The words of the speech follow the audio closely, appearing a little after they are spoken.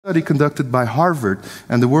Study conducted by Harvard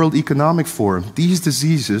and the World Economic Forum, these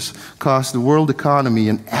diseases cost the world economy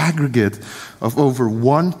an aggregate of over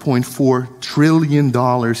 $1.4 trillion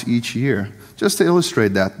each year. Just to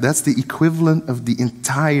illustrate that, that's the equivalent of the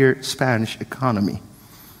entire Spanish economy.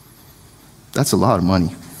 That's a lot of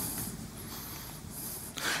money.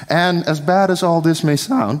 And as bad as all this may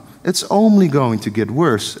sound, it's only going to get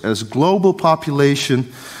worse as global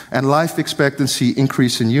population and life expectancy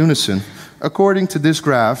increase in unison. According to this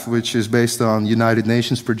graph, which is based on United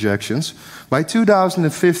Nations projections, by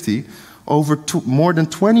 2050, more than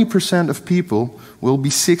 20% of people will be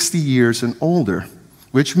 60 years and older,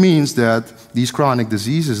 which means that these chronic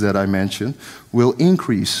diseases that I mentioned will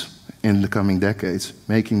increase in the coming decades,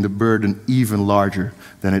 making the burden even larger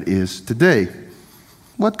than it is today.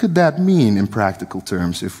 What could that mean in practical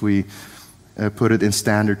terms if we put it in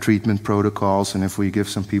standard treatment protocols and if we give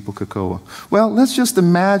some people cocoa? Well, let's just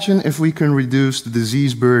imagine if we can reduce the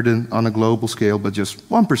disease burden on a global scale by just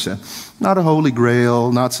 1%. Not a holy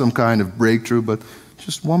grail, not some kind of breakthrough, but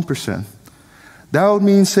just 1%. That would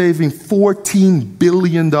mean saving $14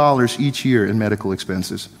 billion each year in medical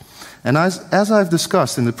expenses. And as I've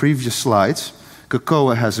discussed in the previous slides, cocoa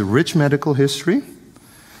has a rich medical history.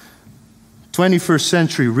 21st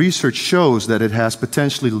century research shows that it has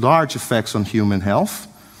potentially large effects on human health.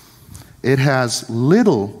 It has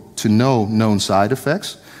little to no known side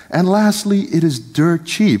effects. And lastly, it is dirt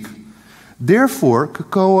cheap. Therefore,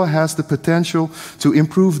 cocoa has the potential to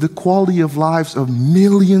improve the quality of lives of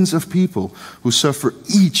millions of people who suffer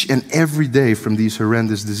each and every day from these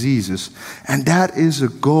horrendous diseases. And that is a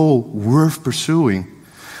goal worth pursuing.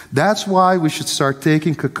 That's why we should start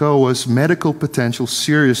taking cocoa's medical potential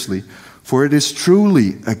seriously, for it is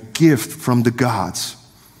truly a gift from the gods.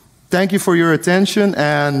 Thank you for your attention,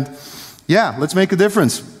 and yeah, let's make a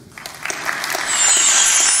difference.